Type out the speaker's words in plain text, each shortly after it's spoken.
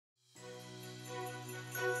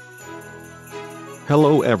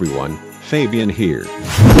Hello everyone, Fabian here.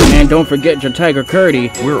 And don't forget your Tiger Curdy.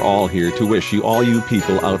 We're all here to wish you all you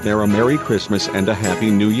people out there a Merry Christmas and a Happy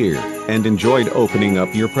New Year, and enjoyed opening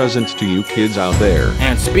up your presents to you kids out there.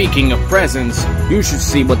 And speaking of presents, you should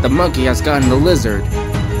see what the monkey has gotten the lizard.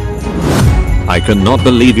 I cannot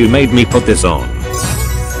believe you made me put this on.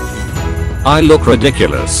 I look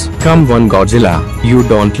ridiculous. Come on Godzilla, you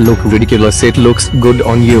don't look ridiculous, it looks good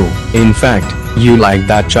on you. In fact, you like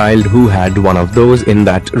that child who had one of those in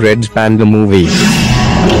that Red Panda movie.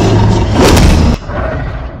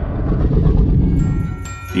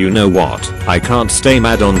 You know what, I can't stay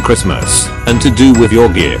mad on Christmas, and to do with your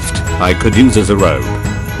gift, I could use as a robe.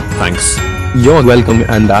 Thanks. You're welcome,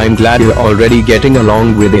 and I'm glad you're already getting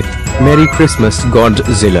along with it. Merry Christmas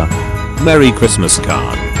Godzilla. Merry Christmas,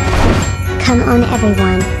 Khan. Come on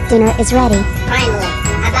everyone, dinner is ready. Finally,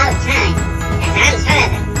 about time, as I'm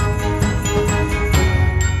starving.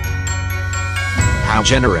 How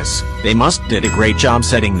generous. They must did a great job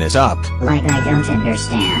setting this up. Like I don't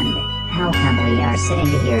understand. How come we are sitting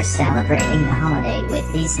here celebrating the holiday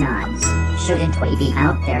with these snobs? Shouldn't we be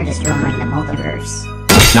out there destroying the multiverse?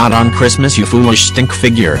 Not on Christmas, you foolish stink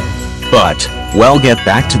figure. But, we'll get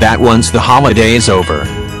back to that once the holiday is over.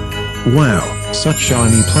 Wow, such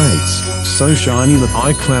shiny plates. So shiny that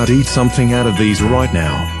iCloud eat something out of these right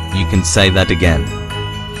now. You can say that again.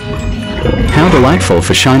 How delightful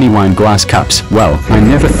for shiny wine glass cups. Well, I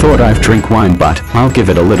never thought I'd drink wine, but I'll give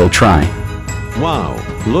it a little try. Wow,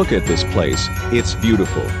 look at this place, it's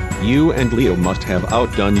beautiful. You and Leo must have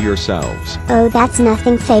outdone yourselves. Oh, that's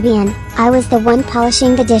nothing, Fabian. I was the one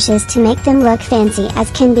polishing the dishes to make them look fancy as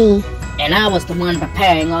can be. And I was the one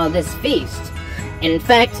preparing all this feast. In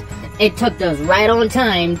fact, it took us right on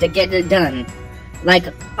time to get it done. Like,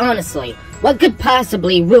 honestly, what could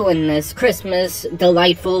possibly ruin this Christmas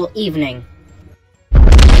delightful evening?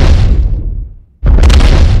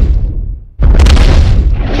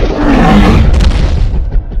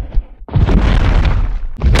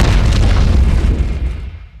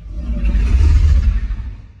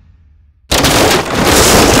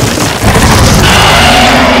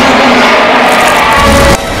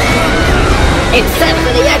 Except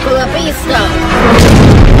for the Aquila Beasto!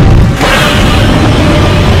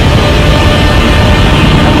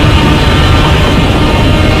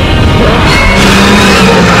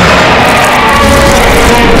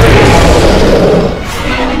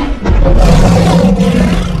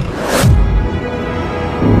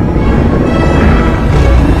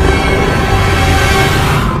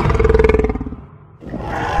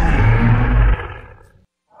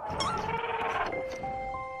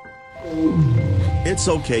 It's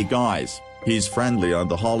okay guys, he's friendly on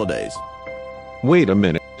the holidays. Wait a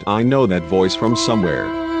minute, I know that voice from somewhere.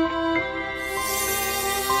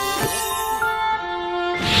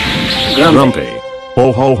 Grumpy.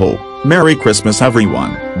 Ho ho ho, Merry Christmas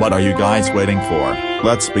everyone. What are you guys waiting for?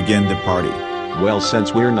 Let's begin the party. Well,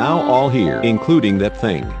 since we're now all here, including that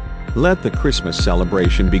thing, let the Christmas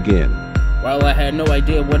celebration begin. Well, I had no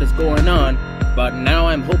idea what is going on, but now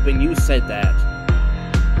I'm hoping you said that.